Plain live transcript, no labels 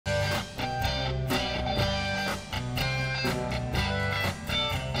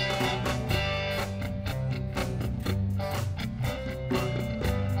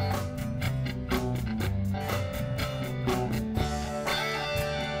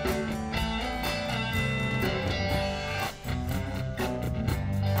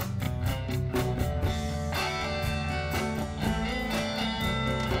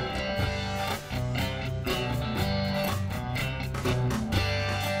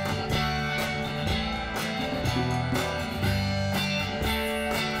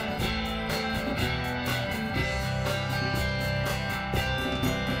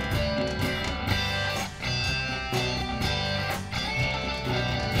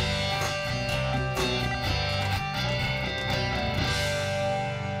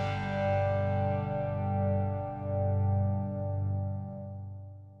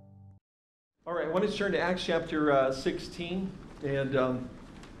I want to turn to Acts chapter 16, and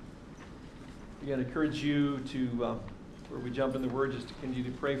again, encourage you to, before we jump in the Word, just to continue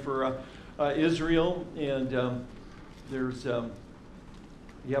to pray for Israel. And there's,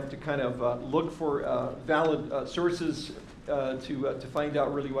 you have to kind of look for valid sources to find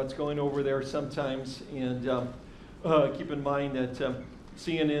out really what's going over there sometimes. And keep in mind that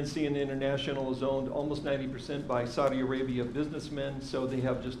CNN International is owned almost 90% by Saudi Arabia businessmen, so they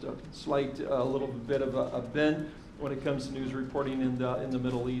have just a slight, little bit of a bend when it comes to news reporting in the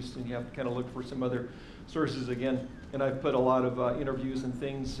Middle East, and you have to kind of look for some other sources again. And I've put a lot of interviews and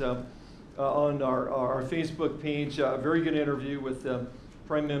things on our Facebook page. A very good interview with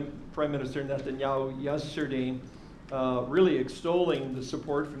Prime Minister Netanyahu yesterday, really extolling the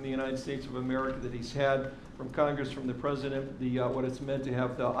support from the United States of America that he's had from Congress, from the President, what it's meant to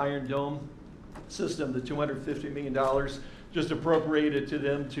have the Iron Dome system, the $250 million just appropriated to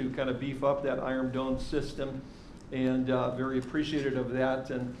them to kind of beef up that Iron Dome system, and very appreciative of that.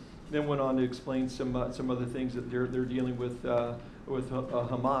 And then went on to explain some other things that they're dealing with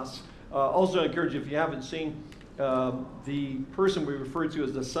Hamas. Also, I encourage you, if you haven't seen the person we refer to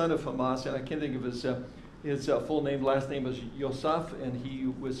as the son of Hamas, and I can't think of his full name, last name is Yosef, and he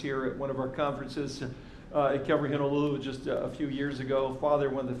was here at one of our conferences at Calvary, Olelo just a few years ago. Father,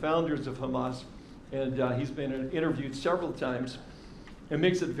 one of the founders of Hamas, and he's been interviewed several times. It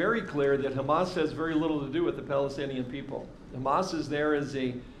makes it very clear that Hamas has very little to do with the Palestinian people. Hamas is there as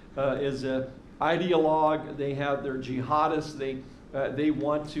a ideologue. They're jihadists. They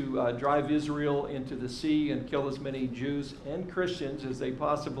want to drive Israel into the sea and kill as many Jews and Christians as they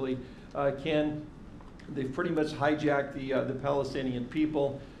possibly can. They've pretty much hijacked the Palestinian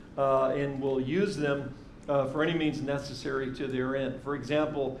people and will use them for any means necessary to their end. For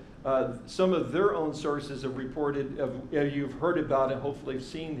example, some of their own sources have reported, you've heard about it, hopefully have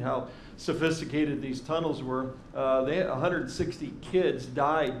seen how sophisticated these tunnels were. They had 160 kids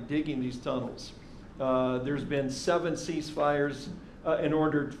died digging these tunnels. There's been 7 ceasefires in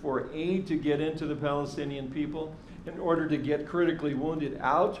order for aid to get into the Palestinian people, in order to get critically wounded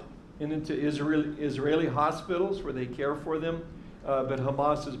out and into Israeli hospitals where they care for them. But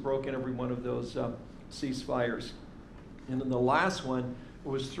Hamas has broken every one of those ceasefires. And then the last one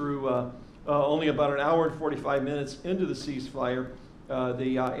was through only about an hour and 45 minutes into the ceasefire.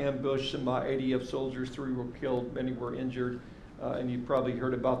 They ambushed some ADF soldiers. 3 were killed, many were injured. And you probably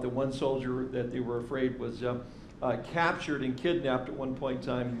heard about the one soldier that they were afraid was captured and kidnapped at one point in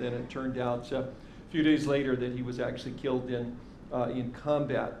time. And then it turned out a few days later that he was actually killed in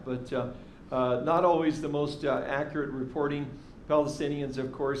combat. But not always the most accurate reporting. Palestinians,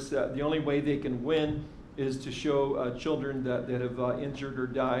 of course, the only way they can win is to show children that have injured or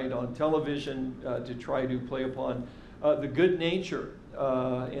died on television to try to play upon the good nature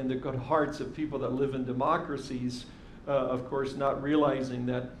and the good hearts of people that live in democracies, of course, not realizing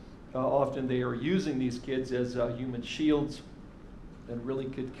that often they are using these kids as human shields and really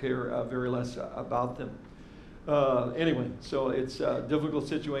could care very less about them. Anyway, so it's a difficult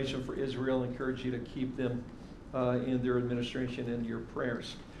situation for Israel. I encourage you to keep them in their administration and your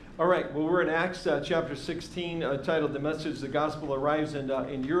prayers. All right, well, we're in Acts chapter 16, titled "The Message, the Gospel Arrives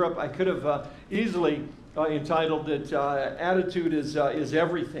in Europe." I could have easily entitled it "Attitude is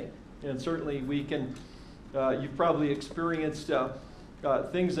Everything." And certainly we can, you've probably experienced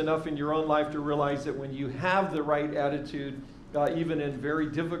things enough in your own life to realize that when you have the right attitude, even in very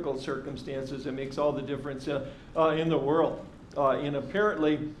difficult circumstances, it makes all the difference in the world. And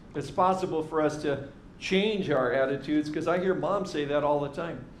apparently, it's possible for us to change our attitudes, because I hear moms say that all the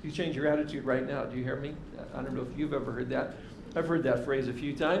time. You change your attitude right now. Do you hear me? I don't know if you've ever heard that. I've heard that phrase a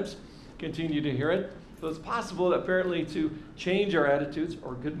few times. Continue to hear it. So it's possible apparently to change our attitudes,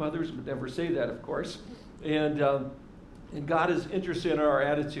 or good mothers would never say that, of course. And God is interested in our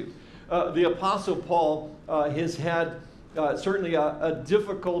attitude. The Apostle Paul has had certainly a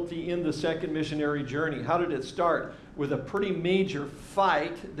difficulty in the second missionary journey. How did it start? With a pretty major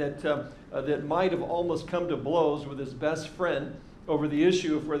fight that might have almost come to blows with his best friend over the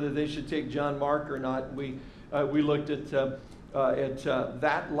issue of whether they should take John Mark or not. We looked at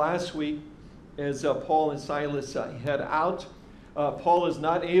that last week as Paul and Silas head out. Paul is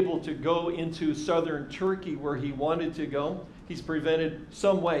not able to go into southern Turkey where he wanted to go. He's prevented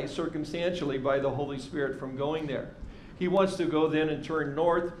some way, circumstantially, by the Holy Spirit from going there. He wants to go then and turn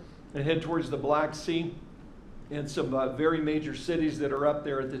north and head towards the Black Sea and some very major cities that are up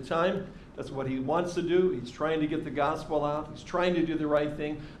there at the time. That's what he wants to do. He's trying to get the gospel out. He's trying to do the right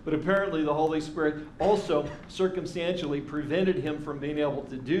thing. But apparently the Holy Spirit also circumstantially prevented him from being able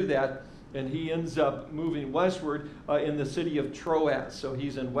to do that. And he ends up moving westward in the city of Troas. So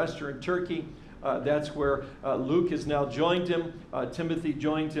he's in western Turkey. That's where Luke has now joined him. Timothy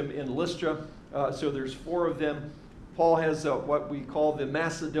joined him in Lystra. So there's 4 of them. Paul has what we call the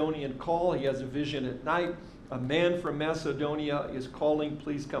Macedonian call. He has a vision at night. A man from Macedonia is calling,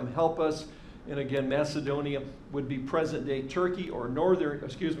 please come help us. And again, Macedonia would be present-day Turkey or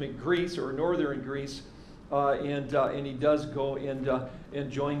Greece or northern Greece. And he does go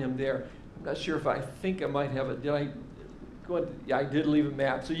and join him there. I'm not sure if I think I might have it. Yeah, I did leave a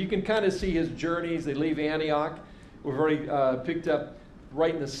map. So you can kind of see his journeys. They leave Antioch. We've already picked up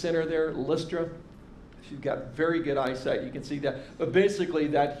right in the center there, Lystra. She's got very good eyesight. You can see that. But basically,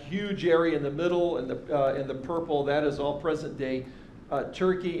 that huge area in the middle and the purple, that is all present-day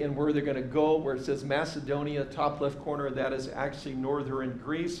Turkey. And where they're going to go, where it says Macedonia, top left corner, that is actually northern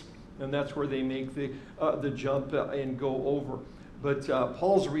Greece. And that's where they make the jump and go over. But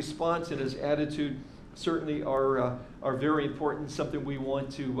Paul's response and his attitude certainly are very important, something we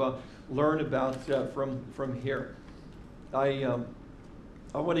want to learn about from here.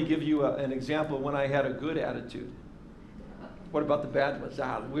 I want to give you an example of when I had a good attitude. What about the bad ones?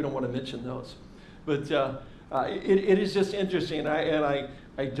 We don't want to mention those. But it is just interesting, and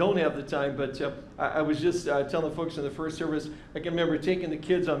I don't have the time, but I was just telling folks in the first service, I can remember taking the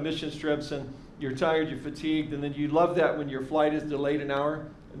kids on mission trips, and you're tired, you're fatigued, and then you love that when your flight is delayed an hour,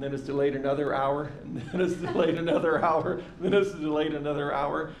 and then it's delayed another hour, and then it's delayed another hour, and then it's delayed another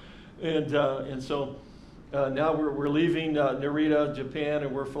hour. And so now we're leaving Narita, Japan,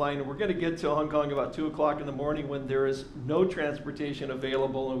 and we're flying, and we're going to get to Hong Kong about 2 o'clock in the morning when there is no transportation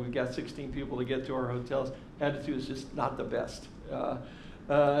available, and we've got 16 people to get to our hotels. Attitude is just not the best. But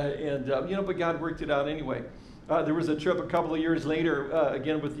God worked it out anyway. There was a trip a couple of years later,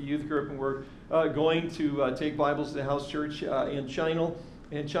 again with the youth group, and we're going to take Bibles to the house church in China,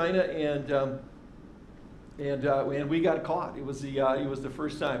 and we got caught. It was the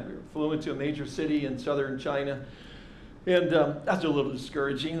first time. We flew into a major city in southern China, and that's a little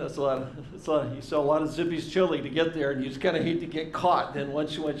discouraging. That's a lot. You saw a lot of Zippy's chili to get there, and you just kind of hate to get caught. Then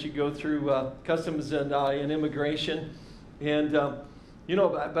once you go through customs and immigration, and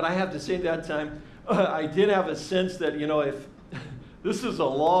but I have to say that time I did have a sense that if this is a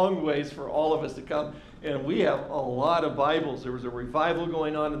long ways for all of us to come. And we have a lot of Bibles. There was a revival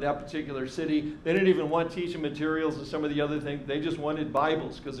going on in that particular city. They didn't even want teaching materials and some of the other things. They just wanted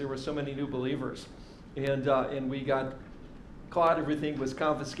Bibles because there were so many new believers. And we got caught. Everything was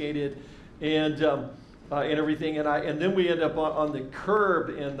confiscated, and everything. And then we end up on the curb.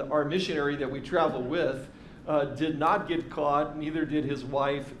 And our missionary that we travel with did not get caught. Neither did his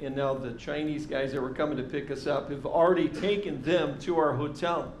wife. And now the Chinese guys that were coming to pick us up have already taken them to our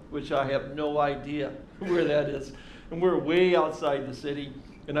hotel, which I have no idea where that is. And we're way outside the city,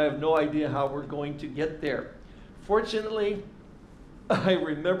 and I have no idea how we're going to get there. Fortunately, I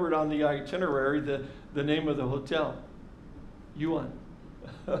remembered on the itinerary the name of the hotel, Yuan.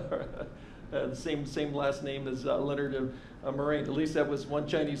 Same last name as Leonard Moraine. At least that was one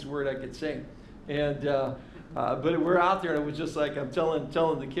Chinese word I could say. And but we're out there, and it was just like I'm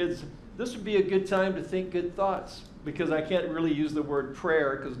telling the kids, this would be a good time to think good thoughts, because I can't really use the word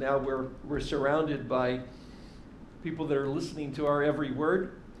prayer because now we're surrounded by people that are listening to our every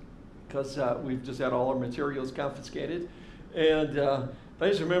word, because we've just had all our materials confiscated. And I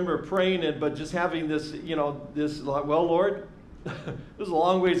just remember praying, but just having this, well, Lord, this is a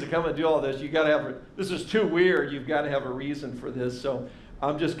long ways to come and do all this. You got to have this is too weird. You've got to have a reason for this. So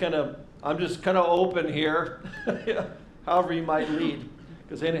I'm just kind of open here, however you might lead,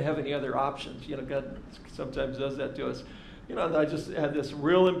 because they didn't have any other options. God sometimes does that to us. And I just had this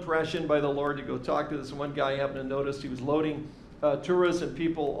real impression by the Lord to go talk to this one guy. I happened to notice he was loading tourists and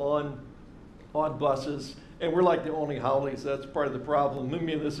people on buses, and we're like the only haoles. That's part of the problem. I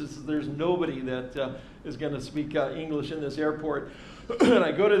mean, there's nobody that is going to speak English in this airport. And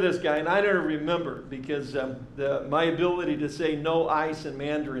I go to this guy, and I don't remember, because my ability to say no ice in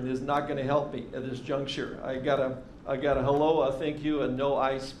Mandarin is not going to help me at this juncture. I got a hello, thank you, and no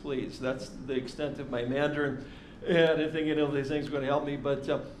ice, please. That's the extent of my Mandarin. And I didn't think any of these things were going to help me. But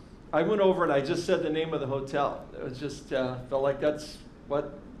I went over and I just said the name of the hotel. It was just felt like that's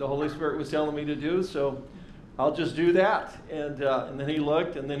what the Holy Spirit was telling me to do. So I'll just do that. And then he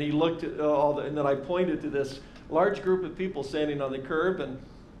looked, and then he looked at and then I pointed to this large group of people standing on the curb, and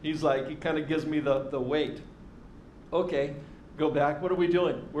he's like, he kind of gives me the wait. Okay, go back. What are we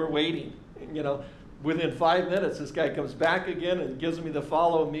doing? We're waiting. Within 5 minutes, this guy comes back again and gives me the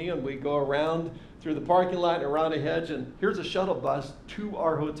follow me, and we go around through the parking lot and around a hedge, and here's a shuttle bus to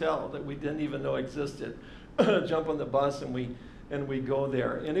our hotel that we didn't even know existed. Jump on the bus, and we go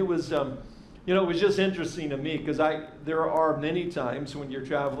there. And it was You know, it was just interesting to me because there are many times when you're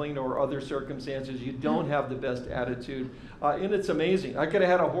traveling or other circumstances, you don't have the best attitude. And it's amazing. I could have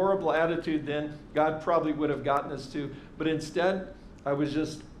had a horrible attitude then. God probably would have gotten us to. But instead, I was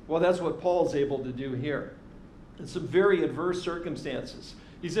just, well, that's what Paul's able to do here. In some very adverse circumstances,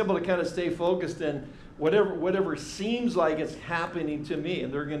 he's able to kind of stay focused in whatever seems like it's happening to me.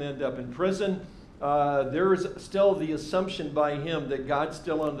 And they're going to end up in prison. There's still the assumption by him that God's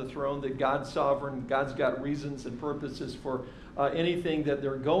still on the throne, that God's sovereign, God's got reasons and purposes for anything that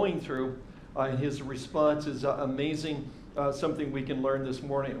they're going through. His response is amazing, something we can learn this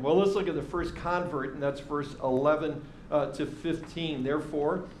morning. Well, let's look at the first convert, and that's verse 11 to 15.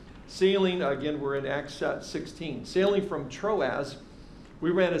 Therefore, sailing, again, we're in Acts 16. Sailing from Troas, we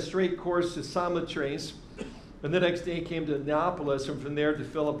ran a straight course to Samothrace, and the next day came to Neapolis, and from there to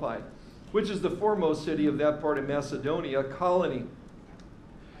Philippi, which is the foremost city of that part of Macedonia, a colony.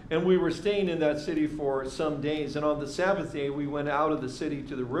 And we were staying in that city for some days. And on the Sabbath day, we went out of the city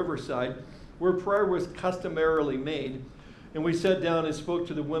to the riverside, where prayer was customarily made. And we sat down and spoke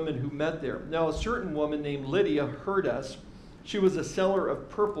to the women who met there. Now a certain woman named Lydia heard us. She was a seller of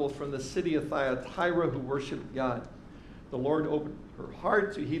purple from the city of Thyatira who worshiped God. The Lord opened her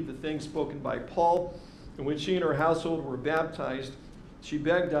heart to heed the things spoken by Paul. And when she and her household were baptized, she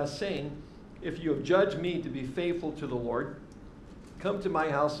begged us, saying, if you have judged me to be faithful to the Lord, come to my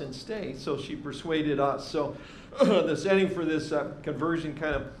house and stay. So she persuaded us. So the setting for this conversion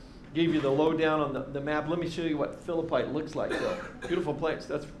kind of gave you the lowdown on the map. Let me show you what Philippi looks like, though. Beautiful place.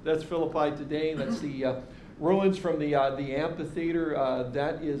 That's Philippi today. That's the ruins from the amphitheater.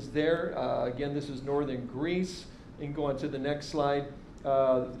 That is there. Again, this is northern Greece. You can go on to the next slide.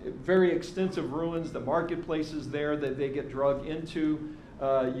 Very extensive ruins. The marketplace is there that they get dragged into.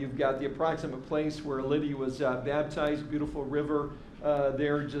 You've got the approximate place where Lydia was baptized. Beautiful river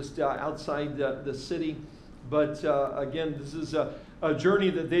there just outside the city. But again, this is a journey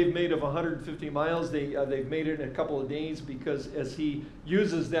that they've made of 150 miles. They've made it in a couple of days because as he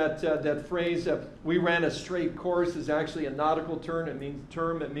uses that phrase, we ran a straight course, is actually a nautical term.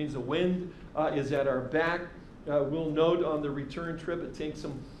 It means the wind is at our back. We'll note on the return trip it takes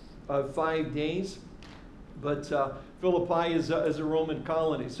them 5 days. But Philippi is a Roman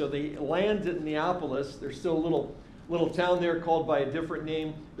colony. So they land at Neapolis. There's still a little town there called by a different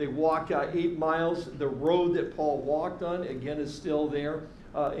name. They walk 8 miles. The road that Paul walked on, again, is still there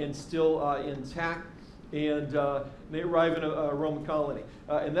and still intact. And they arrive in a Roman colony.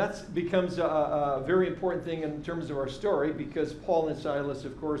 And that becomes a very important thing in terms of our story because Paul and Silas,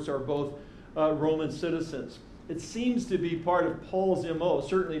 of course, are both Roman citizens. It seems to be part of Paul's MO,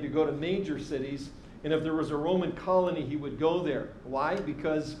 certainly to go to major cities. And if there was a Roman colony, he would go there. Why?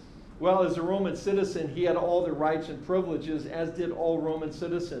 Because, well, as a Roman citizen, he had all the rights and privileges, as did all Roman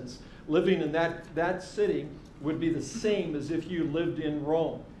citizens. Living in that city would be the same as if you lived in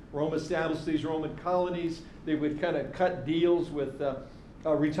Rome. Rome established these Roman colonies. They would kind of cut deals with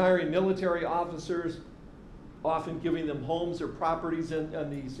retiring military officers, often giving them homes or properties in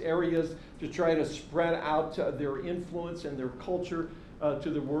these areas to try to spread out their influence and their culture to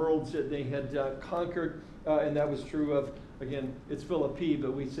the worlds that they had conquered. And that was true of, again, it's Philippi,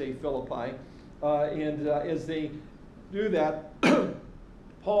 but we say Philippi. And as they do that,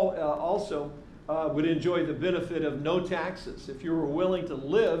 Paul also would enjoy the benefit of no taxes. If you were willing to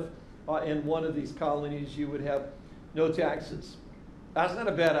live in one of these colonies, you would have no taxes. That's not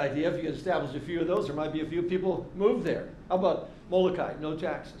a bad idea. If you establish a few of those, there might be a few people move there. How about Molokai? No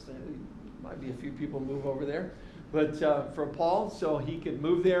taxes. There might be a few people move over there. But for Paul, so he could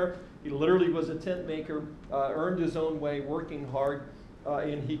move there. He literally was a tent maker, earned his own way, working hard,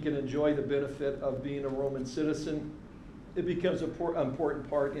 and he can enjoy the benefit of being a Roman citizen. It becomes an important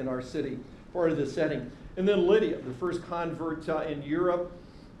part in our city, part of the setting. And then Lydia, the first convert in Europe.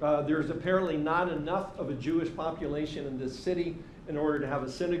 There's apparently not enough of a Jewish population in this city. In order to have a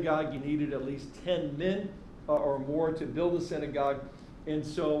synagogue, you needed at least 10 men or more to build a synagogue. And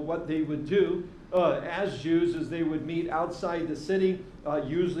so what they would do as Jews is they would meet outside the city,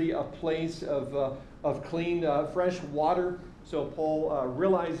 usually a place of clean, fresh water. So Paul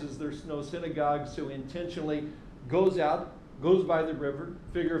realizes there's no synagogue, so intentionally goes out, goes by the river,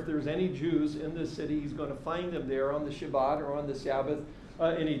 figure if there's any Jews in the city, he's going to find them there on the Shabbat or on the Sabbath,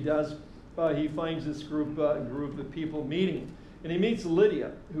 and he does. He finds this group of people meeting. And he meets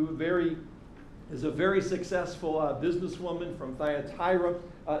Lydia, who is a very successful businesswoman from Thyatira,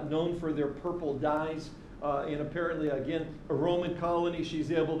 known for their purple dyes. And apparently, again, a Roman colony.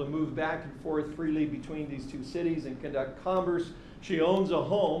 She's able to move back and forth freely between these two cities and conduct commerce. She owns a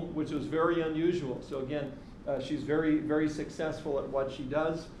home, which was very unusual. So again, she's very, very successful at what she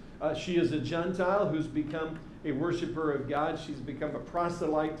does. She is a Gentile who's become a worshiper of God. She's become a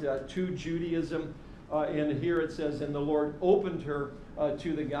proselyte to Judaism. And here it says, and the Lord opened her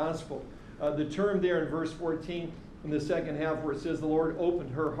to the gospel. The term there in verse 14 in the second half where it says the Lord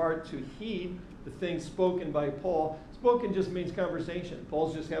opened her heart to heed the things spoken by Paul. Spoken just means conversation.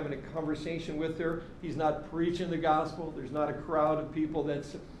 Paul's just having a conversation with her. He's not preaching the gospel. There's not a crowd of people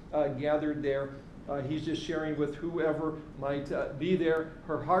that's gathered there. He's just sharing with whoever might be there.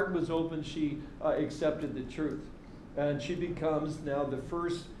 Her heart was open. She accepted the truth. And she becomes now the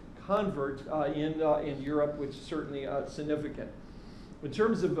first convert in Europe, which is certainly significant. In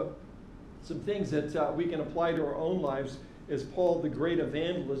terms of some things that we can apply to our own lives, as Paul, the great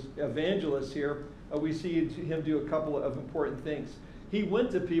evangelist here, we see him do a couple of important things. He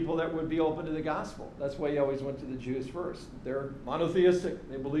went to people that would be open to the gospel. That's why he always went to the Jews first. They're monotheistic.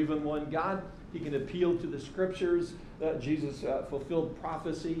 They believe in one God. He can appeal to the scriptures. Jesus fulfilled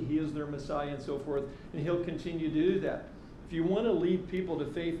prophecy. He is their Messiah and so forth. And he'll continue to do that. If you want to lead people to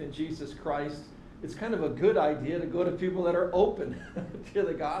faith in Jesus Christ, it's kind of a good idea to go to people that are open to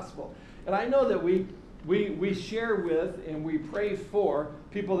the gospel. And I know that we share with and we pray for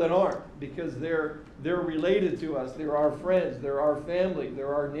people that aren't, because they're related to us. They're our friends. They're our family.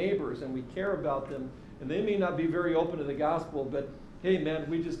 They're our neighbors, and we care about them. And they may not be very open to the gospel, but hey, man,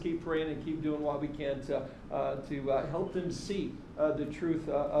 we just keep praying and keep doing what we can to help them see the truth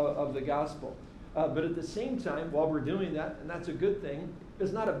of the gospel. But at the same time, while we're doing that, and that's a good thing,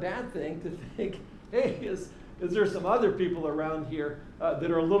 it's not a bad thing to think, hey, is there some other people around here that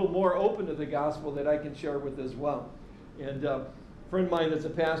are a little more open to the gospel that I can share with as well? And a friend of mine that's a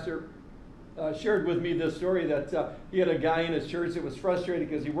pastor shared with me this story that he had a guy in his church that was frustrated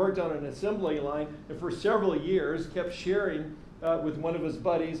because he worked on an assembly line and for several years kept sharing with one of his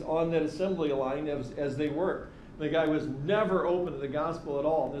buddies on that assembly line as they worked. The guy was never open to the gospel at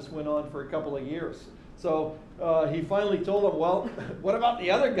all. And this went on for a couple of years. So he finally told him, well, what about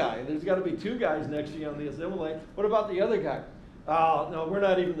the other guy? There's got to be two guys next to you on the assembly line. What about the other guy? Oh, no, we're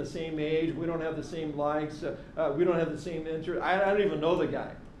not even the same age. We don't have the same likes. We don't have the same interest. I don't even know the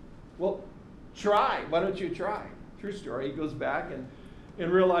guy. Well, try. Why don't you try? True story. He goes back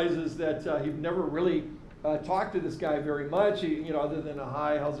and realizes that he'd never really talked to this guy very much, other than a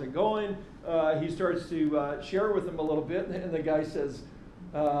hi, how's it going? He starts to share with him a little bit, and the guy says,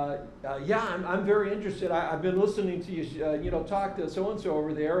 yeah, I'm very interested. I've been listening to you, talk to so-and-so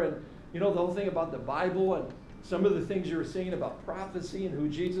over there, and, the whole thing about the Bible and some of the things you were saying about prophecy and who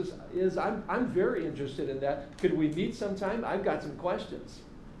Jesus is. I'm very interested in that. Could we meet sometime? I've got some questions.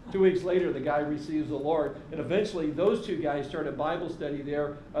 2 weeks later, the guy receives the Lord, and eventually those two guys start a Bible study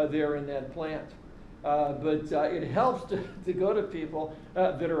there in that plant. But it helps to go to people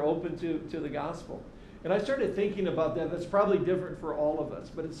that are open to the gospel. And I started thinking about that. That's probably different for all of us,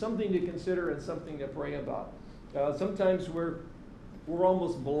 but it's something to consider and something to pray about. Sometimes we're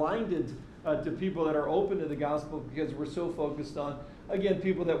almost blinded to people that are open to the gospel because we're so focused on, again,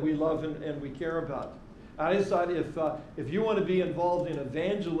 people that we love and we care about. I just thought if you want to be involved in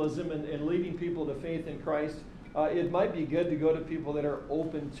evangelism and leading people to faith in Christ, it might be good to go to people that are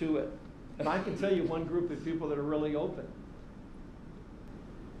open to it. And I can tell you one group of people that are really open.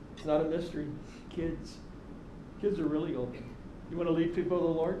 It's not a mystery. Kids. Kids are really open. You want to lead people to the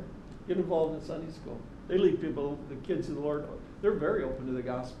Lord? Get involved in Sunday school. They lead people, the kids to the Lord. They're very open to the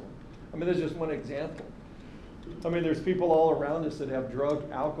gospel. I mean, there's just one example. I mean, there's people all around us that have drug,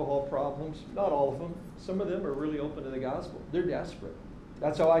 alcohol problems. Not all of them. Some of them are really open to the gospel. They're desperate.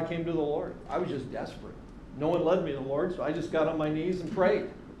 That's how I came to the Lord. I was just desperate. No one led me to the Lord, so I just got on my knees and prayed.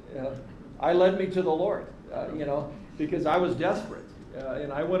 I led me to the Lord, because I was desperate.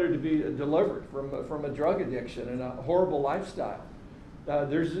 And I wanted to be delivered from a drug addiction and a horrible lifestyle.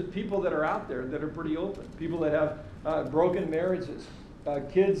 There's people that are out there that are pretty open. People that have broken marriages.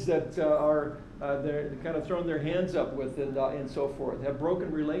 Kids that they're kind of throwing their hands up with and so forth, have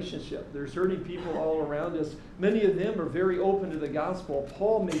broken relationships. There's hurting people all around us. Many of them are very open to the gospel.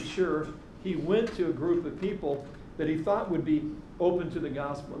 Paul made sure he went to a group of people that he thought would be open to the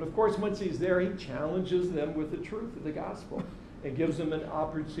gospel. And of course, once he's there, he challenges them with the truth of the gospel and gives them an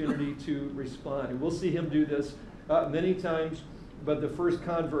opportunity to respond. And we'll see him do this many times, but the first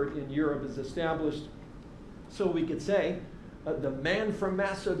convert in Europe is established. So we could say, the man from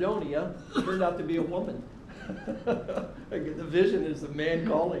Macedonia turned out to be a woman. The vision is the man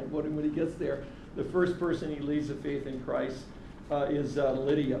calling when he gets there. The first person he leads to faith in Christ is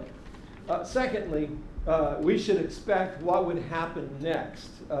Lydia. Secondly, we should expect what would happen next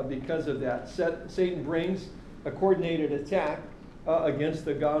because of that. Satan brings a coordinated attack against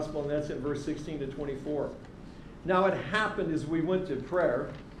the gospel, and that's in verse 16 to 24. Now it happened as we went to prayer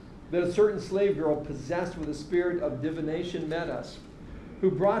that a certain slave girl possessed with a spirit of divination met us,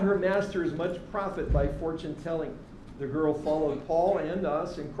 who brought her masters much profit by fortune telling. The girl followed Paul and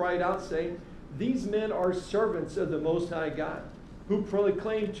us and cried out, saying, These men are servants of the Most High God, who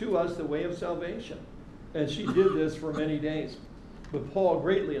proclaim to us the way of salvation. And she did this for many days. But Paul,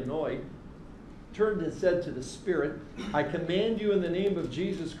 greatly annoyed, turned and said to the spirit, I command you in the name of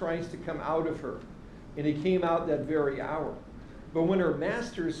Jesus Christ to come out of her. And he came out that very hour. But when her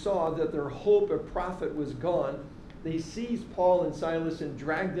masters saw that their hope of profit was gone, they seized Paul and Silas and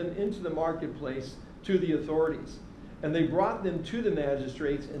dragged them into the marketplace to the authorities. And they brought them to the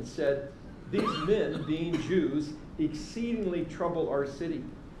magistrates and said, These men, being Jews, exceedingly trouble our city.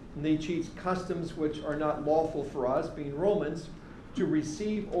 And they teach customs which are not lawful for us, being Romans, to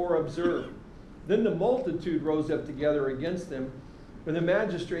receive or observe. Then the multitude rose up together against them, and the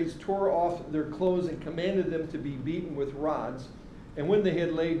magistrates tore off their clothes and commanded them to be beaten with rods. And when they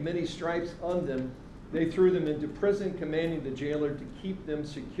had laid many stripes on them, they threw them into prison, commanding the jailer to keep them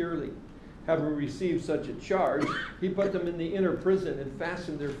securely. Having received such a charge, he put them in the inner prison and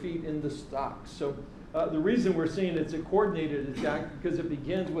fastened their feet in the stocks. So the reason we're saying it's a coordinated attack, because it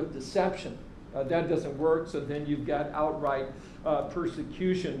begins with deception. That doesn't work, so then you've got outright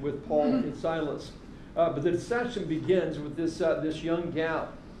persecution with Paul and Silas. But the deception begins with this young gal,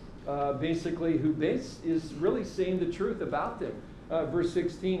 basically, who is really saying the truth about them. Verse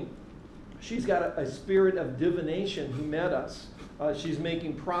 16, she's got a spirit of divination who met us. She's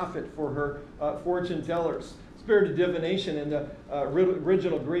making profit for her fortune tellers. Spirit of divination in the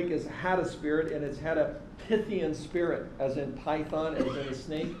original Greek is had a spirit, and it's had a Pythian spirit, as in python, as in a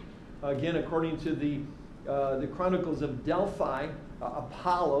snake. Again, according to the Chronicles of Delphi,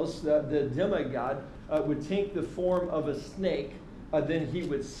 Apollos, the demigod, would take the form of a snake. Then he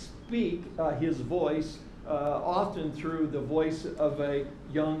would speak his voice, often through the voice of a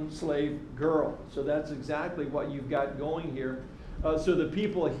young slave girl. So that's exactly what you've got going here. So the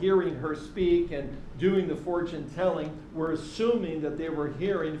people hearing her speak and doing the fortune telling were assuming that they were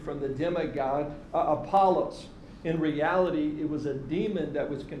hearing from the demigod Apollos. In reality, it was a demon that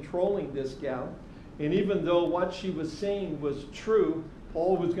was controlling this gal. And even though what she was saying was true,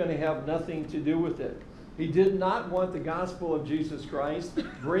 Paul was going to have nothing to do with it. He did not want the gospel of Jesus Christ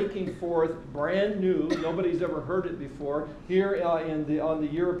breaking forth brand new, nobody's ever heard it before, here on the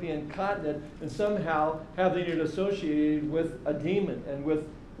European continent, and somehow having it associated with a demon and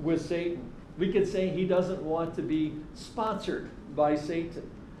with Satan. We could say he doesn't want to be sponsored by Satan.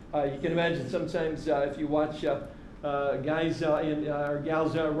 You can imagine sometimes if you watch guys or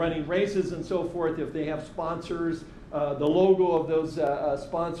gals running races and so forth, if they have sponsors, the logo of those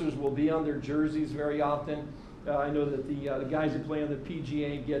sponsors will be on their jerseys very often. I know that the guys who play on the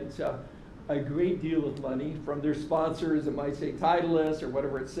PGA get a great deal of money from their sponsors. It might say Titleist or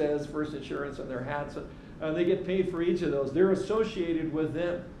whatever it says, First Insurance on their hats. They get paid for each of those. They're associated with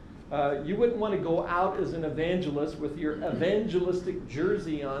them. You wouldn't want to go out as an evangelist with your evangelistic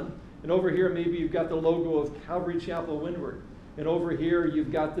jersey on, and over here maybe you've got the logo of Calvary Chapel Windward, and over here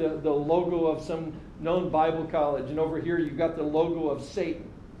you've got the logo of some known Bible college, and over here you've got the logo of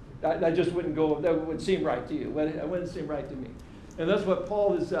Satan. That just wouldn't go, that would seem right to you. It wouldn't seem right to me. And that's what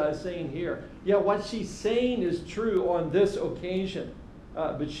Paul is saying here. Yeah, what she's saying is true on this occasion,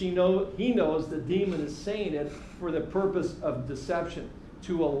 but he knows the demon is saying it for the purpose of deception,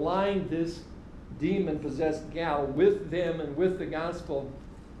 to align this demon-possessed gal with them and with the gospel,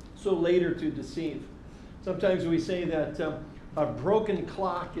 so later to deceive. Sometimes we say that a broken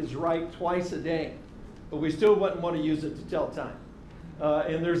clock is right twice a day, but we still wouldn't want to use it to tell time.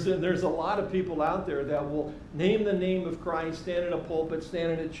 And there's a lot of people out there that will name the name of Christ, stand in a pulpit,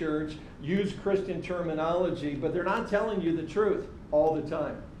 stand in a church, use Christian terminology, but they're not telling you the truth all the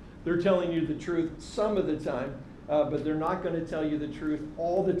time. They're telling you the truth some of the time, but they're not going to tell you the truth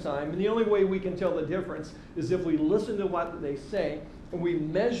all the time. And the only way we can tell the difference is if we listen to what they say and we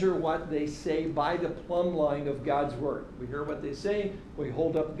measure what they say by the plumb line of God's word. We hear what they say, we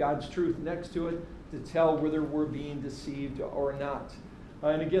hold up God's truth next to it to tell whether we're being deceived or not.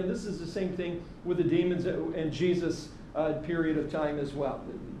 And again, this is the same thing with the demons and Jesus' period of time as well.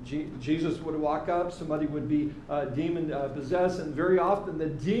 Jesus would walk up, somebody would be demon possessed, and very often the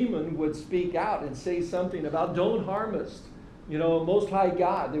demon would speak out and say something about, don't harm us. You know, Most High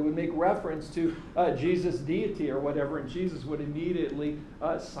God. They would make reference to Jesus' deity or whatever, and Jesus would immediately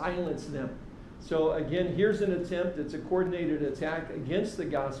silence them. So again, here's an attempt. It's a coordinated attack against the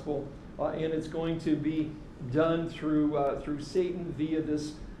gospel, and it's going to be done through Satan via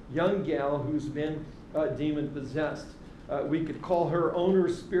this young gal who's been demon-possessed. We could call her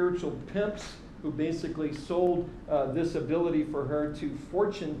owners spiritual pimps. who basically sold this ability for her to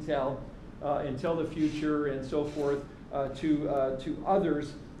fortune tell and tell the future and so forth to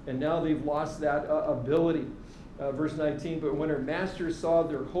others, and now they've lost that ability. Verse 19, but when her masters saw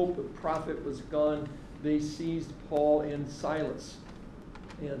their hope of profit was gone, they seized Paul and Silas.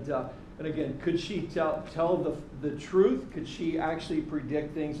 And again, could she tell the truth? Could she actually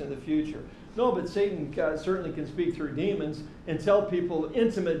predict things in the future? No, but Satan certainly can speak through demons and tell people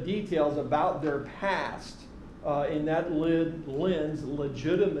intimate details about their past. And that lends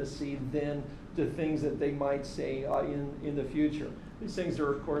legitimacy then to things that they might say in the future. These things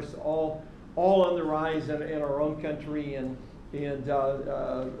are, of course, all on the rise in our own country, and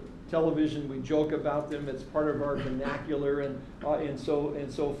television. We joke about them. It's part of our vernacular, and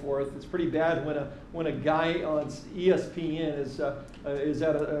so forth. It's pretty bad when a guy on ESPN is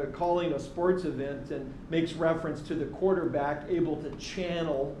at calling a sports event and makes reference to the quarterback able to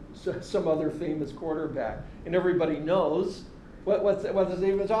channel some other famous quarterback, and everybody knows what he's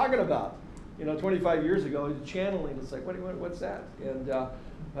even talking about. 25 years ago, he was channeling. It's like, what's that? And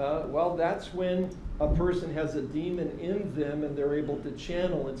well, that's when a person has a demon in them and they're able to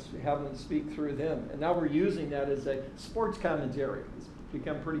channel and have them speak through them. And now we're using that as a sports commentary. It's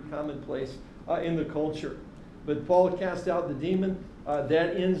become pretty commonplace in the culture. But Paul cast out the demon.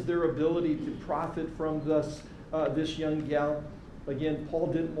 That ends their ability to profit from this young gal. Again, Paul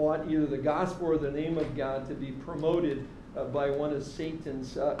didn't want either the gospel or the name of God to be promoted by one of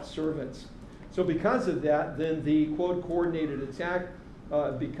Satan's servants. So because of that, then the, quote, coordinated attack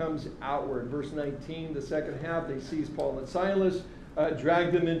becomes outward. Verse 19, the second half, they seized Paul and Silas,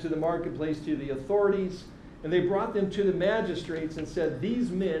 dragged them into the marketplace to the authorities, and they brought them to the magistrates and said,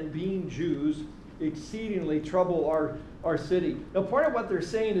 these men, being Jews, exceedingly trouble our city. Now, part of what they're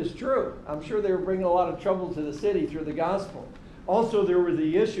saying is true. I'm sure they were bringing a lot of trouble to the city through the gospel. Also, there was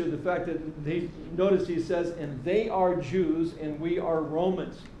the issue of the fact that notice he says, and they are Jews and we are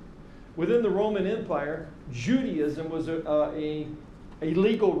Romans. Within the Roman Empire, Judaism was a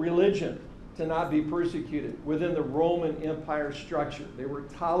legal religion to not be persecuted within the Roman Empire structure. They were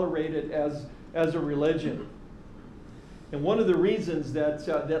tolerated as a religion. And one of the reasons that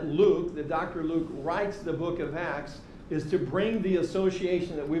Dr. Luke writes the book of Acts is to bring the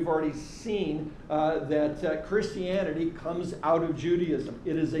association that we've already seen that Christianity comes out of Judaism.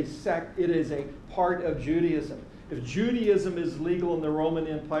 It is a sect, it is a part of Judaism. If Judaism is legal in the Roman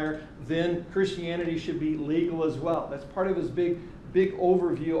Empire, then Christianity should be legal as well. That's part of his big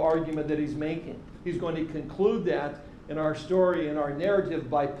overview argument that he's making. He's going to conclude that in our story, in our narrative,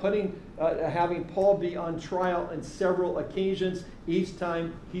 by having Paul be on trial on several occasions. Each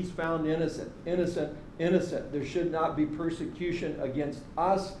time he's found innocent, innocent, innocent. There should not be persecution against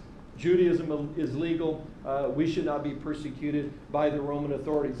us. Judaism is legal. We should not be persecuted by the Roman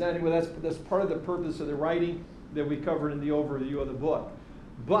authorities. Anyway, that's part of the purpose of the writing that we covered in the overview of the book.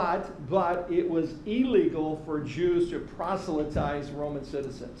 But it was illegal for Jews to proselytize Roman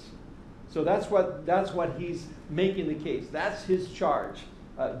citizens. So that's what he's making the case. That's his charge.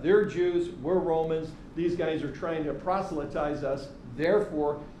 They're Jews, we're Romans. These guys are trying to proselytize us.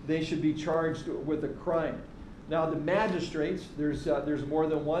 Therefore, they should be charged with a crime. Now, the magistrates, there's more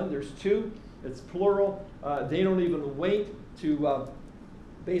than one. There's two. It's plural. They don't even wait to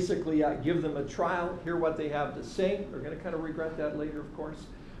basically give them a trial, hear what they have to say. They're going to kind of regret that later, of course.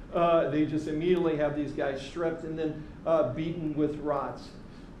 They just immediately have these guys stripped and then beaten with rods.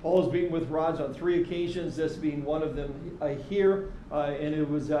 Paul is beaten with rods on 3 occasions, this being one of them here, and it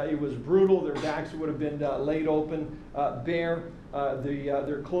was brutal. Their backs would have been laid open bare.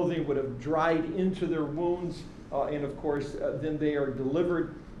 Their clothing would have dried into their wounds, and of course, then they are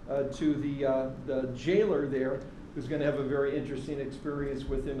delivered to the jailer there, who's going to have a very interesting experience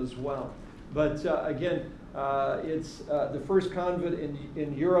with him as well. But again, it's the first convent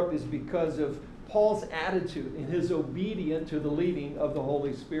in Europe is because of Paul's attitude and his obedience to the leading of the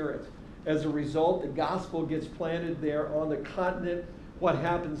Holy Spirit. As a result, the gospel gets planted there on the continent. What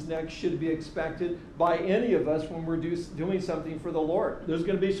happens next should be expected by any of us when we're doing something for the Lord. There's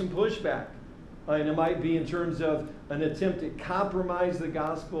going to be some pushback. And it might be in terms of an attempt to compromise the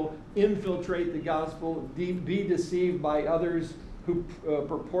gospel, infiltrate the gospel, be deceived by others who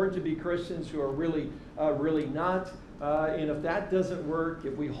purport to be Christians who are really not. And if that doesn't work,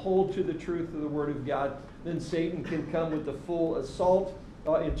 if we hold to the truth of the Word of God, then Satan can come with the full assault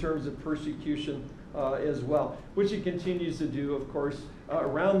in terms of persecution as well, which he continues to do, of course,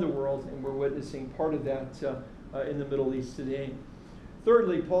 around the world, and we're witnessing part of that in the Middle East today.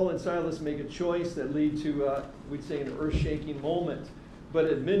 Thirdly, Paul and Silas make a choice that lead to, we'd say, an earth-shaking moment. But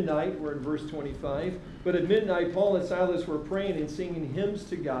at midnight, we're in verse 25, but at midnight Paul and Silas were praying and singing hymns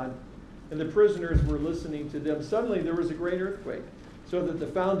to God, and the prisoners were listening to them. Suddenly there was a great earthquake, so that the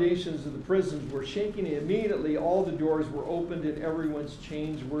foundations of the prisons were shaking, and immediately all the doors were opened and everyone's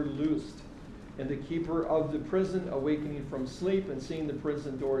chains were loosed. And the keeper of the prison, awakening from sleep and seeing the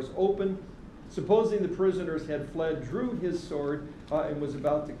prison doors open, supposing the prisoners had fled, drew his sword and was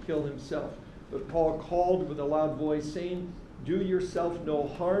about to kill himself. But Paul called with a loud voice, saying, "Do yourself no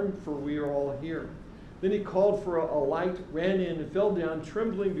harm, for we are all here." Then he called for a light, ran in, and fell down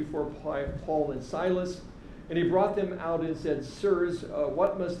trembling before Paul and Silas. And he brought them out and said, "Sirs,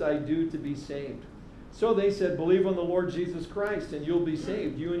 what must I do to be saved?" So they said, "Believe on the Lord Jesus Christ, and you'll be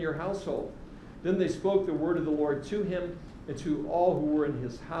saved, you and your household." Then they spoke the word of the Lord to him and to all who were in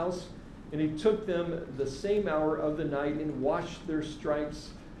his house. And he took them the same hour of the night and washed their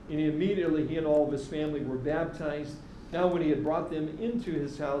stripes. And immediately he and all of his family were baptized. Now when he had brought them into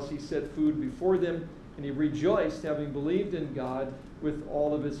his house, he set food before them, and he rejoiced, having believed in God, with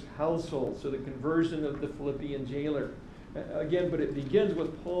all of his household. So the conversion of the Philippian jailer. Again, but it begins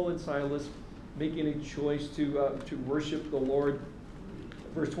with Paul and Silas making a choice to worship the Lord.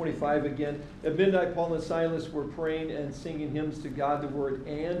 Verse 25 again. At midnight, Paul and Silas were praying and singing hymns to God. The word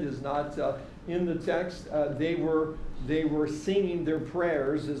 "and" is not in the text. They were singing their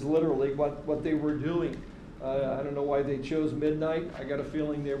prayers is literally what they were doing. I don't know why they chose midnight. I got a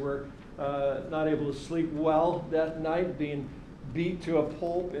feeling they were not able to sleep well that night, being beat to a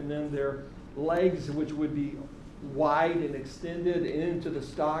pulp, and then their legs, which would be wide and extended into the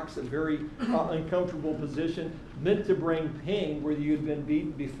stocks, a very uncomfortable position, meant to bring pain whether you had been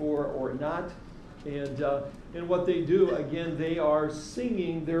beaten before or not. And what they do, again, they are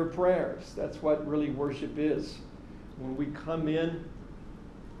singing their prayers. That's what really worship is. When we come in,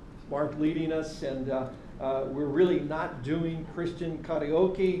 Mark leading us, and we're really not doing Christian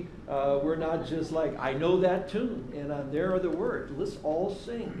karaoke. We're not just like, I know that tune, and there are the words. Let's all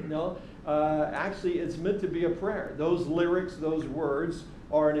sing, you know. Actually, it's meant to be a prayer. Those lyrics, those words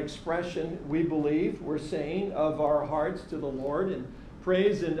are an expression, we believe, we're saying, of our hearts to the Lord, and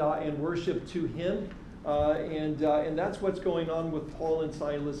praise and worship to him. And that's what's going on with Paul and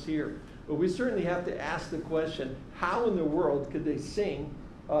Silas here. But we certainly have to ask the question, how in the world could they sing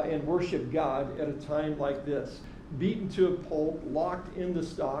and worship God at a time like this? Beaten to a pulp, locked in the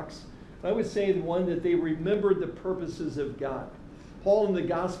stocks. I would say the one that they remembered the purposes of God. Paul in the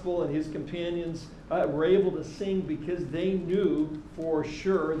gospel and his companions were able to sing because they knew for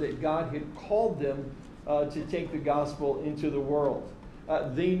sure that God had called them to take the gospel into the world.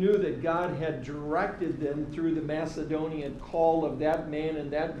 They knew that God had directed them through the Macedonian call of that man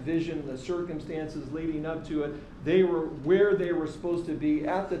and that vision and the circumstances leading up to it. They were where they were supposed to be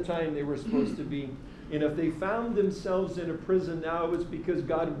at the time they were supposed to be. And if they found themselves in a prison now, it was because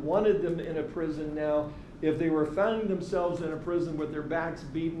God wanted them in a prison now. If they were finding themselves in a prison with their backs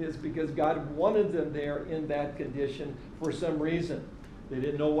beaten, it's because God wanted them there in that condition for some reason. They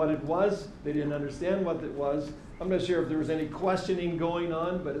didn't know what it was. They didn't understand what it was. I'm not sure if there was any questioning going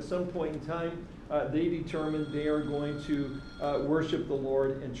on, but at some point in time, they determined they are going to worship the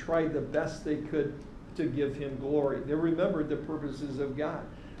Lord and try the best they could to give him glory. They remembered the purposes of God.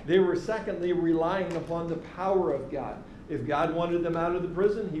 They were, secondly, relying upon the power of God. If God wanted them out of the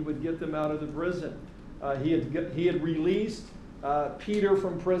prison, he would get them out of the prison. He had released Peter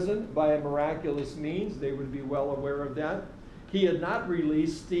from prison by a miraculous means. They would be well aware of that. He had not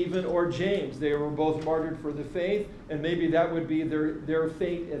released Stephen or James. They were both martyred for the faith, and maybe that would be their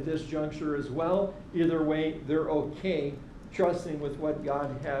fate at this juncture as well. Either way, they're okay, trusting with what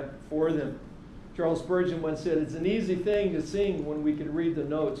God had for them. Charles Spurgeon once said, "It's an easy thing to sing when we can read the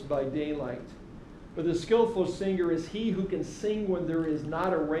notes by daylight. But the skillful singer is he who can sing when there is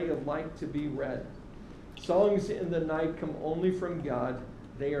not a ray of light to be read. Songs in the night come only from God.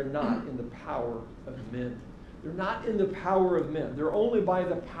 They are not in the power of men." They're not in the power of men. They're only by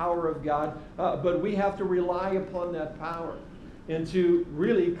the power of God. But we have to rely upon that power. And to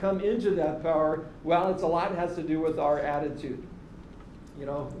really come into that power, well, it's a lot has to do with our attitude. You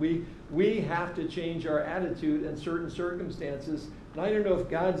know, we have to change our attitude in certain circumstances. And I don't know if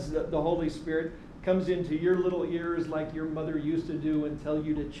God's, the Holy Spirit, comes into your little ears like your mother used to do and tell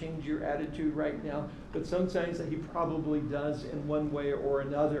you to change your attitude right now. But sometimes he probably does in one way or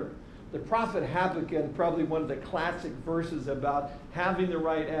another. The prophet Habakkuk, probably one of the classic verses about having the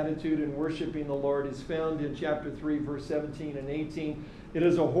right attitude and worshiping the Lord, is found in chapter 3, verse 17 and 18. It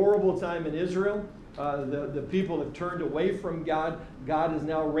is a horrible time in Israel. The people have turned away from God. God is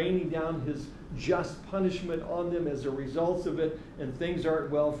now raining down his just punishment on them as a result of it, and things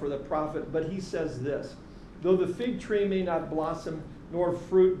aren't well for the prophet. But he says this, "Though the fig tree may not blossom, nor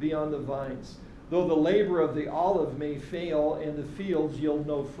fruit be on the vines, though the labor of the olive may fail, and the fields yield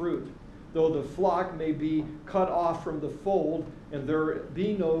no fruit, though the flock may be cut off from the fold, and there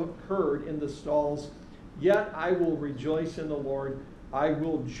be no herd in the stalls, yet I will rejoice in the Lord. I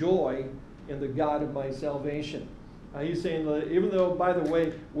will joy in the God of my salvation. He's saying that even though, by the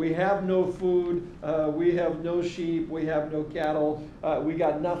way, we have no food, we have no sheep, we have no cattle, we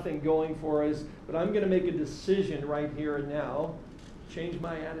got nothing going for us, but I'm going to make a decision right here and now, change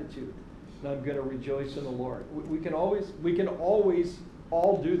my attitude, and I'm going to rejoice in the Lord. We can always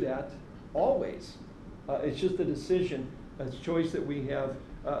all do that, always. It's just a decision, a choice that we have.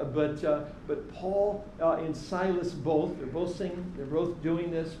 But Paul and Silas both, they're both singing, they're both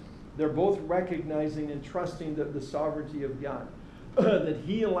doing this. They're both recognizing and trusting the sovereignty of God, that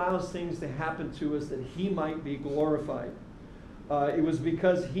he allows things to happen to us that he might be glorified. It was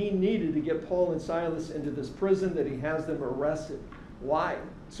because he needed to get Paul and Silas into this prison that he has them arrested. Why?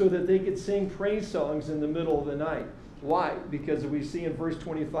 So that they could sing praise songs in the middle of the night. Why? Because we see in verse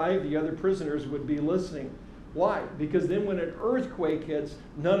 25, the other prisoners would be listening. Why? Because then when an earthquake hits,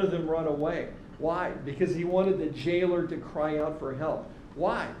 none of them run away. Why? Because he wanted the jailer to cry out for help.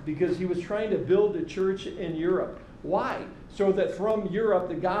 Why? Because he was trying to build a church in Europe. Why? So that from Europe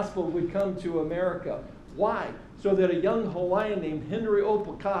the gospel would come to America. Why? So that a young Hawaiian named Henry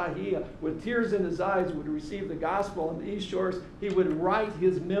Opakahia, with tears in his eyes, would receive the gospel on the East Shores. He would write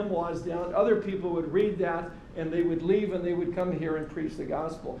his memoirs down. Other people would read that, and they would leave and they would come here and preach the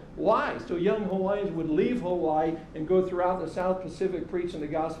gospel. Why? So young Hawaiians would leave Hawaii and go throughout the South Pacific preaching the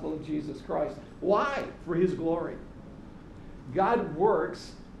gospel of Jesus Christ. Why? For his glory. God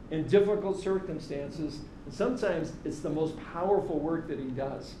works in difficult circumstances, and sometimes it's the most powerful work that he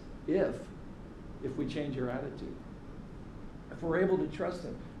does if we change our attitude, if we're able to trust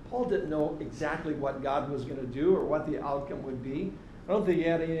him. Paul didn't know exactly what God was going to do or what the outcome would be. I don't think he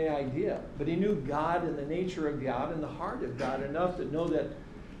had any idea, but he knew God and the nature of God and the heart of God enough to know that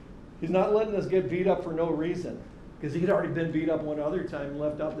he's not letting us get beat up for no reason, because he'd already been beat up one other time and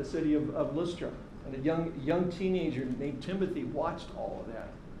left out the city of Lystra. And a young teenager named Timothy watched all of that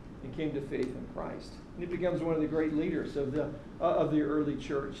and came to faith in Christ. And he becomes one of the great leaders of the early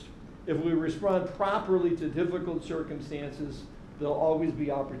church. If we respond properly to difficult circumstances, there'll always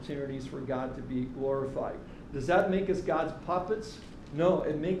be opportunities for God to be glorified. Does that make us God's puppets? No,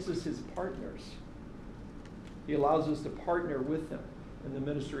 it makes us his partners. He allows us to partner with him in the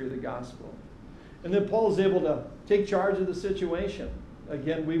ministry of the gospel. And then Paul is able to take charge of the situation.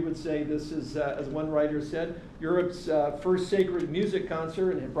 Again, we would say this is, as one writer said, Europe's first sacred music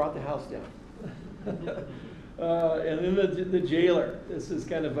concert, and it brought the house down. And then the jailer, this is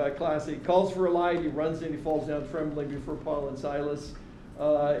kind of a classic, calls for a light, he runs in, he falls down trembling before Paul and Silas,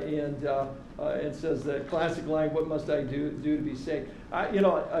 and says the classic line, "What must I do to be saved?"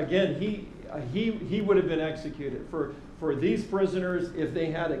 Again, he would have been executed. For these prisoners, if they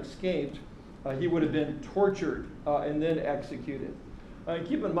had escaped, he would have been tortured and then executed.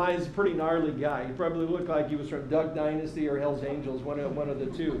 Keep in mind, he's a pretty gnarly guy. He probably looked like he was from Duck Dynasty or Hell's Angels, one of the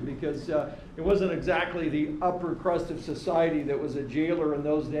two, because it wasn't exactly the upper crust of society that was a jailer in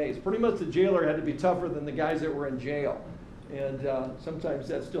those days. Pretty much the jailer had to be tougher than the guys that were in jail. And sometimes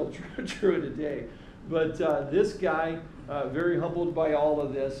that's still true today. But this guy, very humbled by all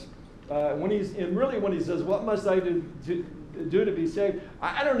of this, when he says, "What must I do to be saved?"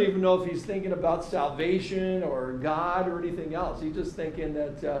 I don't even know if he's thinking about salvation or God or anything else. He's just thinking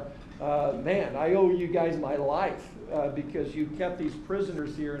that, man, I owe you guys my life because you kept these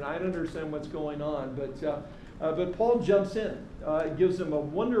prisoners here, and I don't understand what's going on. But Paul jumps in, gives them a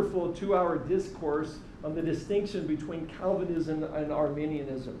wonderful 2-hour discourse on the distinction between Calvinism and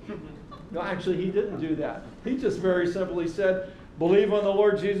Arminianism. No, actually, he didn't do that. He just very simply said, "Believe on the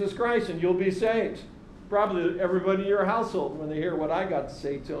Lord Jesus Christ and you'll be saved." Probably everybody in your household, when they hear what I got to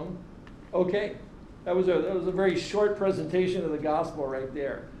say to them, okay. That was a very short presentation of the gospel right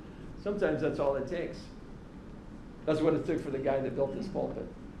there. Sometimes that's all it takes. That's what it took for the guy that built this pulpit.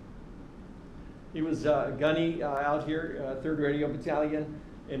 He was a gunny out here, 3rd Radio Battalion,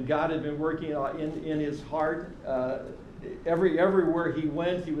 and God had been working in his heart. Everywhere he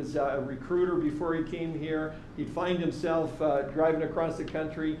went, he was a recruiter before he came here. He'd find himself driving across the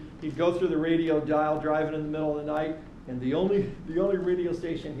country. He'd go through the radio dial, driving in the middle of the night, and the only radio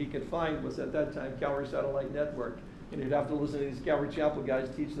station he could find was at that time Calvary Satellite Network. And he'd have to listen to these Calvary Chapel guys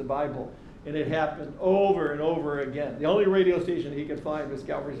teach the Bible. And it happened over and over again. The only radio station he could find was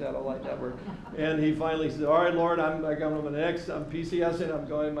Calvary Satellite Network. And he finally said, "All right, Lord, I'm PCSing, I'm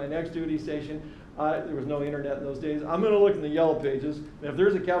going to my next duty station." There was no internet in those days. "I'm going to look in the yellow pages, and if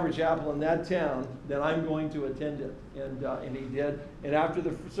there's a Calvary Chapel in that town, then I'm going to attend it." And he did. And after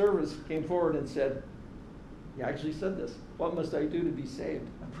the service, came forward and said, He actually said this, "What must I do to be saved?"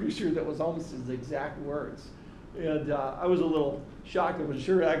 I'm pretty sure that was almost his exact words. And I was a little shocked. I wasn't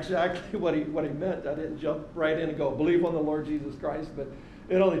sure exactly what he meant. I didn't jump right in and go, "Believe on the Lord Jesus Christ." But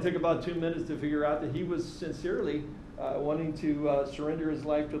it only took about 2 minutes to figure out that he was sincerely wanting to surrender his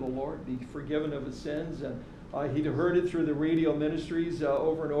life to the Lord, be forgiven of his sins. And he'd heard it through the radio ministries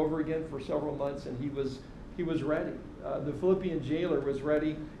over and over again for several months, and he was ready. The Philippian jailer was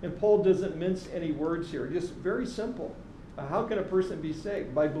ready. And Paul doesn't mince any words here. Just very simple. How can a person be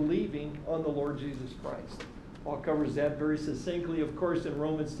saved? By believing on the Lord Jesus Christ. Paul covers that very succinctly, of course, in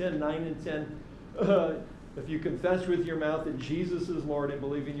Romans 10:9 and 10. If you confess with your mouth that Jesus is Lord and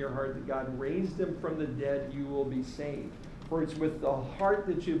believe in your heart that God raised him from the dead, you will be saved. For it's with the heart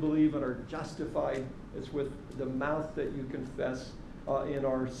that you believe and are justified. It's with the mouth that you confess and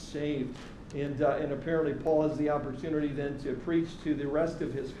are saved. And apparently Paul has the opportunity then to preach to the rest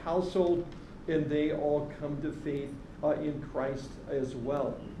of his household, and they all come to faith in Christ as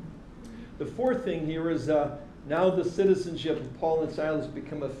well. The fourth thing here is now the citizenship of Paul and Silas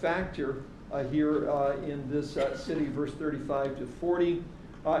become a factor here in this city, verse 35 to 40.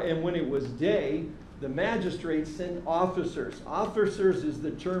 And when it was day, the magistrates sent officers. Officers is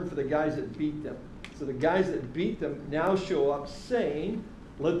the term for the guys that beat them. So the guys that beat them now show up saying,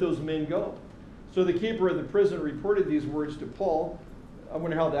 "Let those men go." So the keeper of the prison reported these words to Paul. I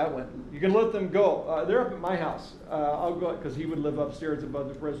wonder how that went. "You can let them go. They're up at my house. I'll go," because he would live upstairs above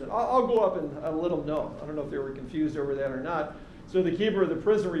the prison. I'll go up and let them know." I don't know if they were confused over that or not. So the keeper of the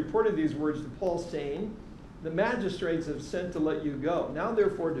prison reported these words to Paul, saying, "The magistrates have sent to let you go. Now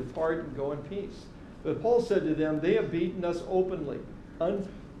therefore depart and go in peace." But Paul said to them, "They have beaten us openly.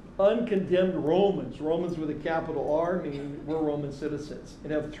 Uncondemned Romans," Romans with a capital R, meaning we're Roman citizens,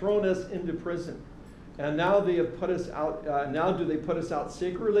 "and have thrown us into prison. And now they have put us out. Now do they put us out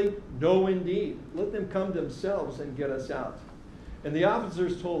secretly? No, indeed. Let them come themselves and get us out." And the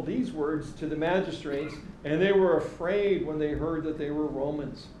officers told these words to the magistrates, and they were afraid when they heard that they were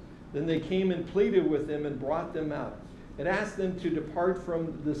Romans. Then they came and pleaded with them and brought them out and asked them to depart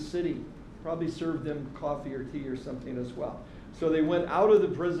from the city. Probably served them coffee or tea or something as well. So they went out of the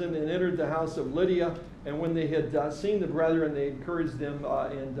prison and entered the house of Lydia. And when they had seen the brethren, they encouraged them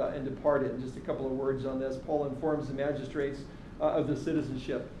and departed. Just a couple of words on this. Paul informs the magistrates of the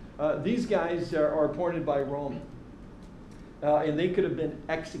citizenship. These guys are appointed by Rome. And they could have been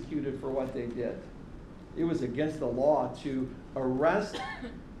executed for what they did. It was against the law to arrest,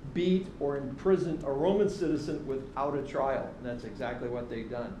 beat, or imprison a Roman citizen without a trial. And that's exactly what they'd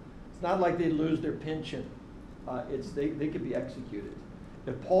done. It's not like they'd lose their pension. They could be executed.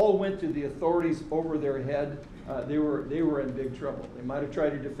 If Paul went to the authorities over their head, they were in big trouble. They might have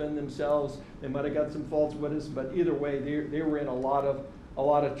tried to defend themselves. They might have got some false witness, but either way, they were in a lot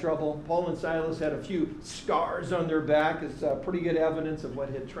of trouble. Paul and Silas had a few scars on their back. It's pretty good evidence of what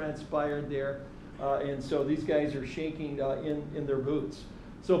had transpired there. And so these guys are shaking in their boots.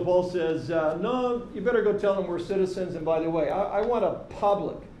 So Paul says, "No, you better go tell them we're citizens. And by the way, I want a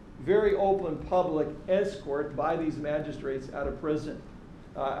public, very open public escort by these magistrates out of prison.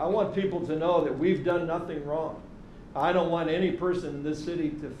 I want people to know that we've done nothing wrong. I don't want any person in this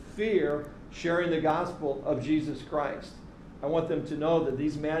city to fear sharing the gospel of Jesus Christ. I want them to know that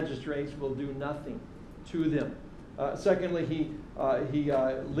these magistrates will do nothing to them." Secondly, he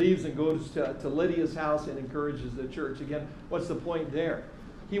leaves and goes to Lydia's house and encourages the church. Again, what's the point there?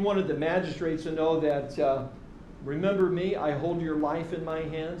 He wanted the magistrates to know that, remember me, I hold your life in my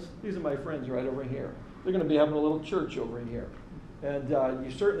hands. These are my friends right over here. They're going to be having a little church over here. And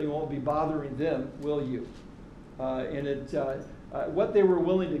you certainly won't be bothering them, will you? What they were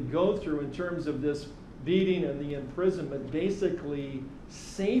willing to go through in terms of this beating and the imprisonment basically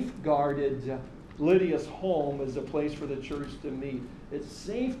safeguarded Lydia's home as a place for the church to meet. It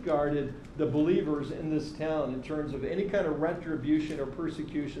safeguarded the believers in this town in terms of any kind of retribution or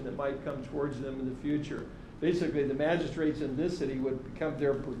persecution that might come towards them in the future. Basically, the magistrates in this city would become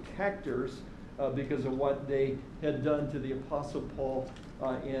their protectors because of what they had done to the Apostle Paul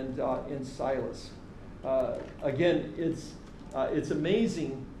and Silas. Again, it's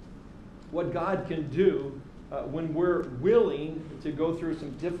amazing what God can do when we're willing to go through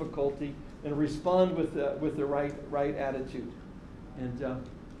some difficulty and respond with the right attitude. And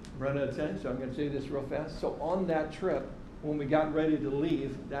run out of time, so I'm going to say this real fast. So on that trip, when we got ready to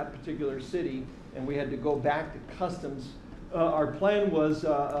leave that particular city and we had to go back to customs, our plan was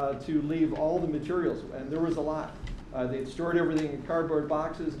to leave all the materials, and there was a lot. They'd stored everything in cardboard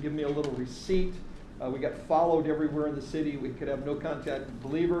boxes, give me a little receipt. We got followed everywhere in the city. We could have no contact with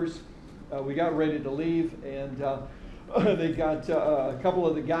believers. We got ready to leave, and they got a couple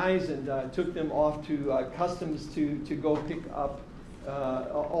of the guys and took them off to customs to go pick up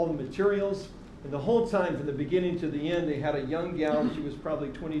all the materials. And the whole time, from the beginning to the end, they had a young gal. She was probably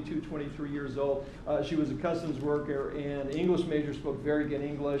 22, 23 years old. She was a customs worker and English major, spoke very good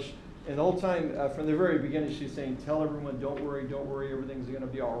English. And the whole time, from the very beginning, she's saying, tell everyone, don't worry, everything's going to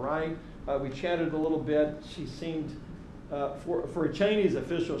be all right. We chatted a little bit. She seemed, for a Chinese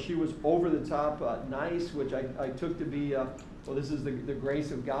official, she was over the top nice, which I took to be, well, this is the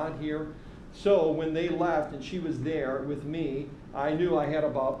grace of God here. So when they left and she was there with me, I knew I had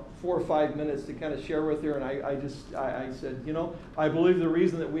about 4 or 5 minutes to kind of share with her, and I said, you know, I believe the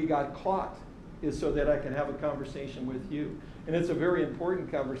reason that we got caught is so that I can have a conversation with you. And it's a very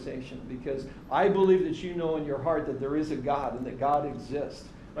important conversation because I believe that you know in your heart that there is a God and that God exists.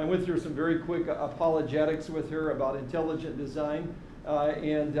 I went through some very quick apologetics with her about intelligent design,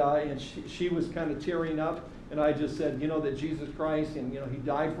 and she was kind of tearing up. And I just said, you know, that Jesus Christ, and, you know, he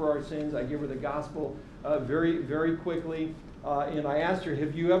died for our sins. I gave her the gospel very, very quickly. And I asked her,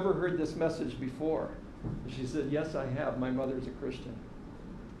 have you ever heard this message before? And she said, yes, I have. My mother's a Christian.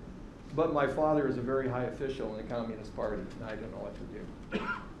 But my father is a very high official in the Communist Party, and I don't know what to do.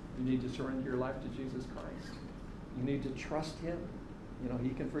 You need to surrender your life to Jesus Christ. You need to trust him. You know, he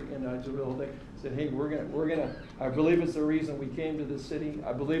can forgive. And I just the whole thing said, hey, we're gonna. I believe it's the reason we came to this city.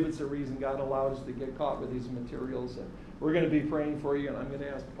 I believe it's the reason God allowed us to get caught with these materials. And we're going to be praying for you. And I'm going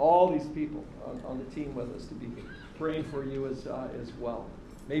to ask all these people on the team with us to be praying for you as well.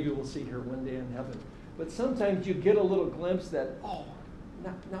 Maybe we'll see her one day in heaven. But sometimes you get a little glimpse that, oh,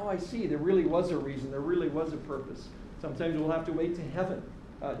 now I see there really was a reason. There really was a purpose. Sometimes we'll have to wait to heaven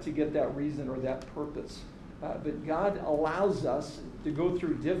to get that reason or that purpose. But God allows us to go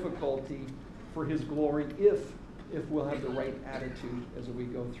through difficulty for his glory if we'll have the right attitude as we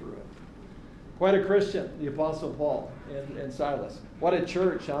go through it. Quite a Christian, the Apostle Paul and Silas. What a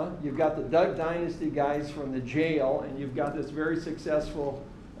church, huh? You've got the Duck Dynasty guys from the jail, and you've got this very successful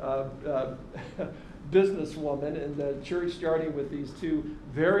businesswoman in the church, starting with these two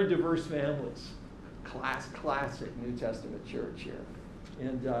very diverse families. Classic New Testament church here.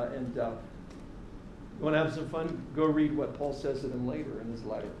 And you want to have some fun? Go read what Paul says to them later in his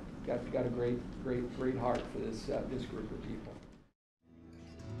letter. Got a great heart for this group of people.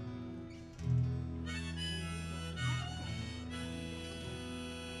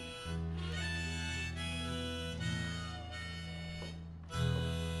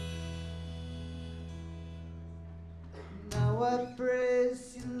 Now I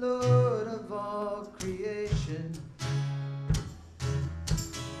praise you, Lord of all creation.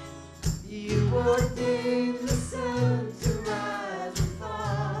 You ordained the sun to rise and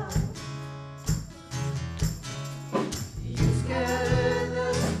fall. You scattered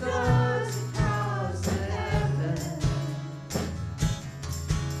the stars across the heaven.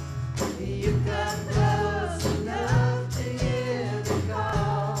 You got close enough to hear the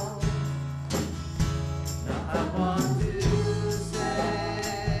call. Now I want to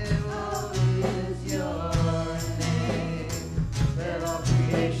say, holy is your name.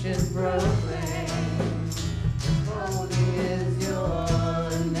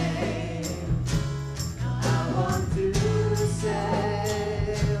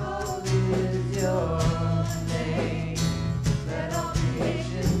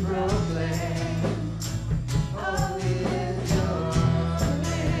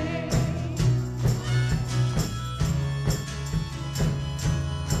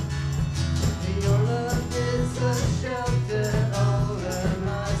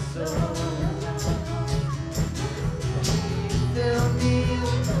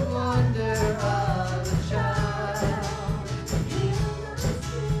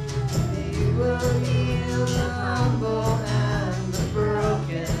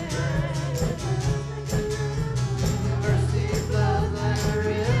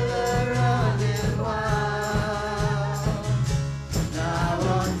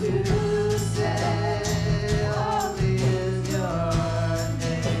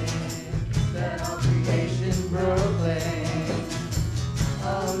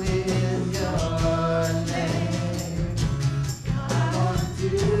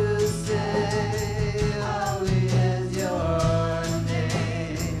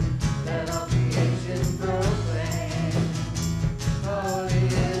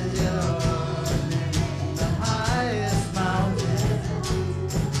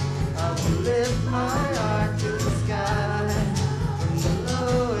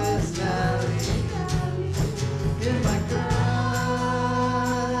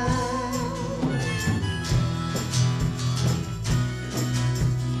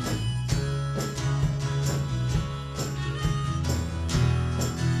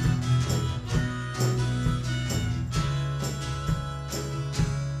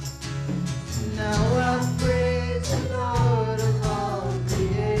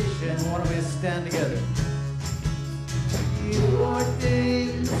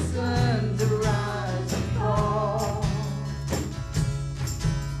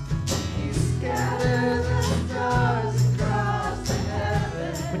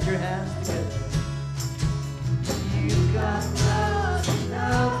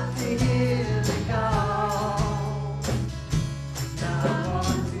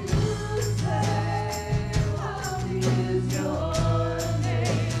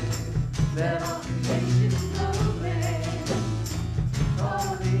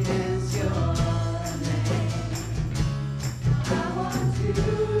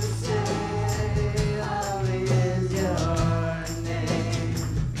 you say